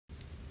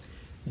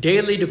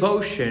Daily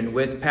Devotion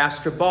with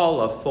Pastor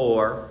Balla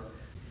for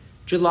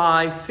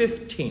July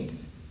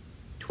 15th,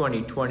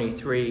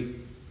 2023,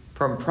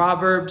 from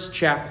Proverbs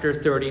chapter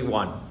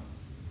 31,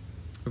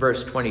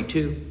 verse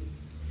 22.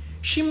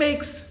 She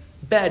makes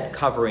bed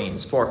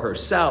coverings for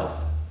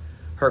herself.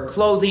 Her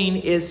clothing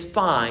is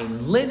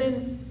fine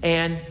linen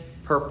and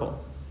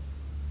purple.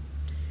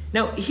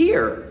 Now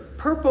here,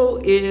 purple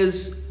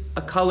is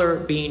a color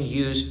being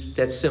used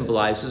that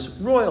symbolizes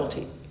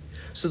royalty.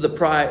 So the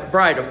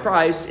bride of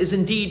Christ is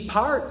indeed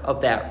part of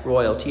that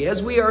royalty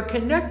as we are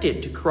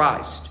connected to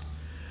Christ,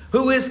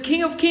 who is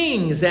King of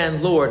Kings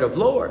and Lord of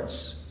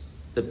Lords.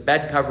 The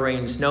bed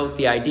coverings note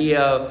the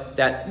idea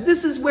that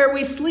this is where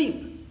we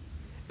sleep.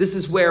 This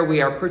is where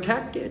we are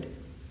protected.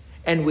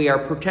 And we are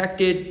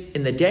protected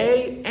in the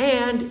day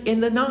and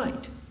in the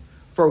night,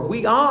 for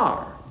we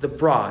are the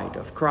bride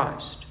of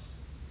Christ.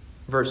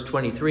 Verse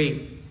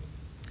 23,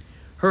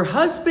 her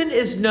husband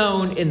is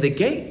known in the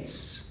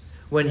gates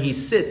when he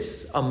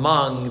sits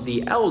among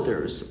the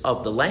elders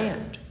of the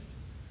land.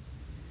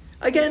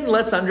 Again,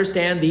 let's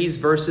understand these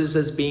verses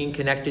as being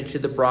connected to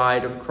the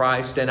bride of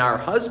Christ and our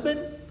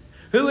husband,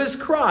 who is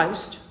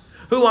Christ,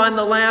 who on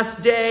the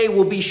last day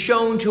will be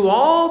shown to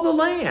all the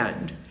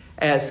land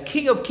as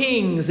King of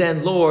Kings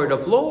and Lord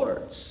of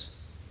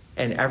Lords.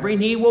 And every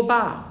knee will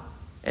bow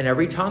and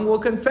every tongue will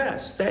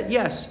confess that,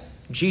 yes,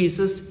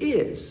 Jesus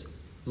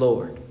is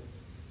Lord.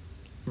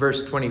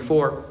 Verse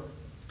 24,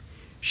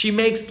 she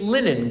makes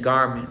linen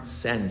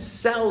garments and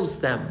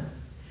sells them.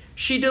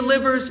 She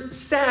delivers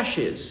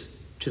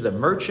sashes to the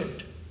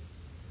merchant.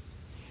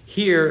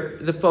 Here,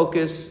 the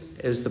focus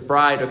is the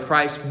bride of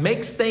Christ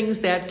makes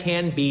things that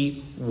can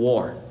be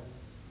worn,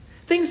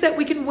 things that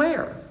we can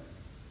wear,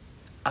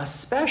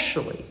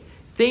 especially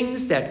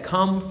things that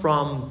come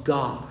from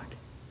God.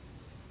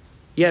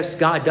 Yes,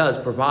 God does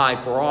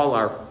provide for all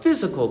our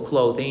physical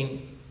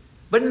clothing,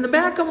 but in the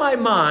back of my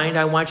mind,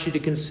 I want you to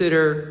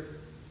consider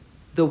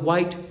the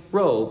white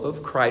robe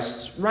of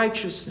Christ's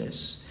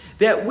righteousness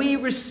that we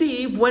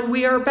receive when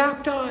we are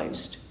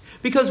baptized.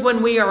 Because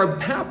when we are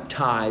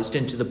baptized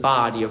into the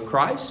body of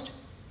Christ,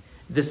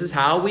 this is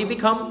how we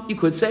become, you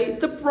could say,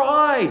 the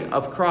bride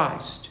of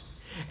Christ.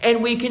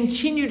 And we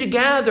continue to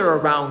gather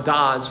around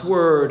God's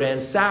word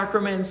and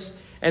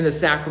sacraments. And the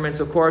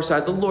sacraments, of course,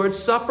 are the Lord's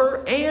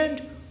Supper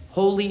and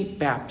Holy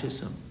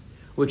Baptism,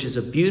 which is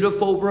a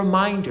beautiful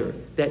reminder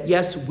that,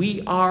 yes,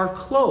 we are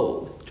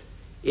clothed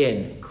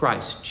in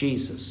Christ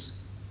Jesus.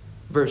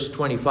 Verse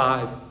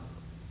 25,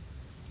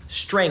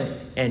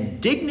 strength and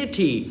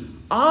dignity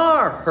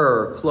are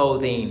her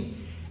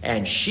clothing,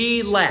 and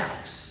she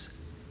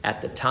laughs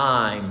at the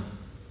time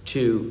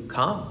to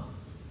come.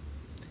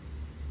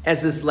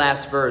 As this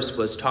last verse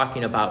was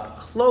talking about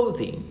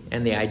clothing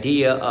and the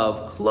idea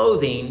of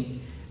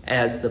clothing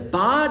as the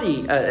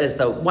body, as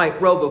the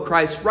white robe of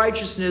Christ's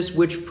righteousness,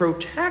 which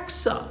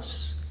protects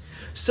us.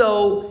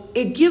 So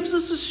it gives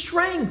us a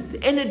strength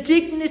and a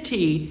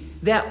dignity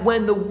that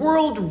when the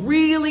world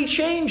really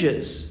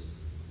changes,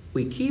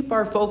 we keep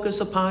our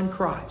focus upon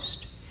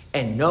Christ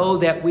and know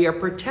that we are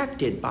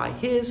protected by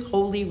his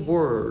holy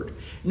word,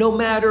 no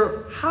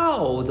matter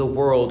how the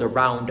world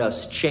around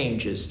us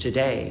changes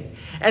today.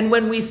 And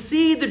when we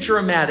see the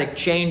dramatic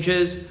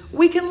changes,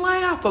 we can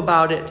laugh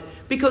about it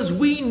because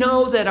we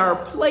know that our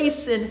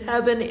place in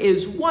heaven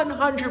is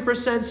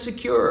 100%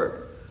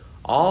 secured.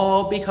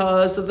 All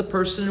because of the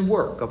person and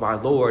work of our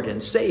Lord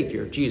and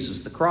Savior,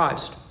 Jesus the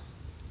Christ.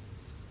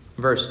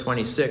 Verse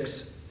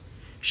 26,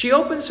 she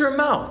opens her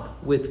mouth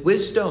with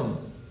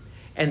wisdom,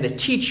 and the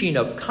teaching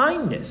of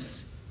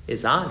kindness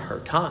is on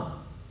her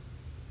tongue.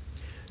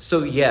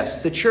 So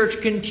yes, the church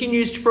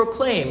continues to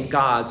proclaim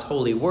God's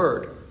holy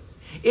word.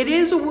 It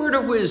is a word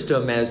of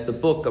wisdom, as the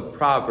book of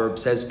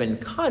Proverbs has been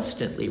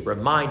constantly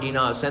reminding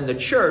us, and the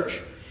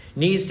church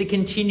needs to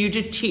continue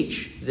to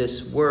teach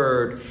this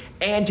word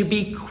and to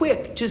be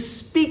quick to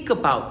speak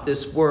about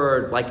this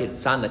word like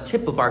it's on the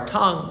tip of our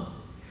tongue,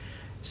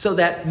 so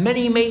that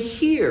many may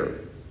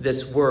hear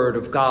this word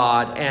of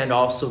God and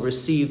also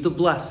receive the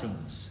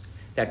blessings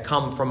that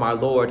come from our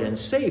Lord and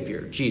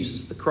Savior,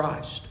 Jesus the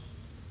Christ.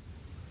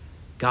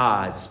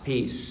 God's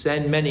peace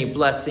and many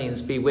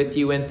blessings be with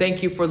you, and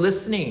thank you for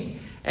listening.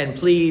 And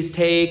please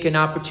take an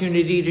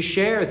opportunity to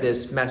share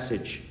this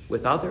message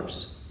with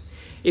others.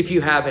 If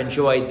you have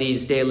enjoyed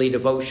these daily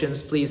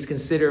devotions, please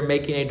consider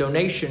making a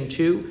donation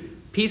to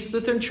Peace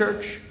Lutheran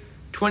Church,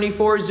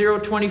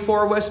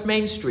 24024 West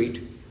Main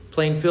Street,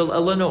 Plainfield,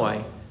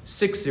 Illinois,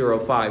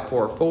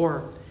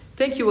 60544.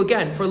 Thank you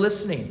again for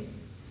listening.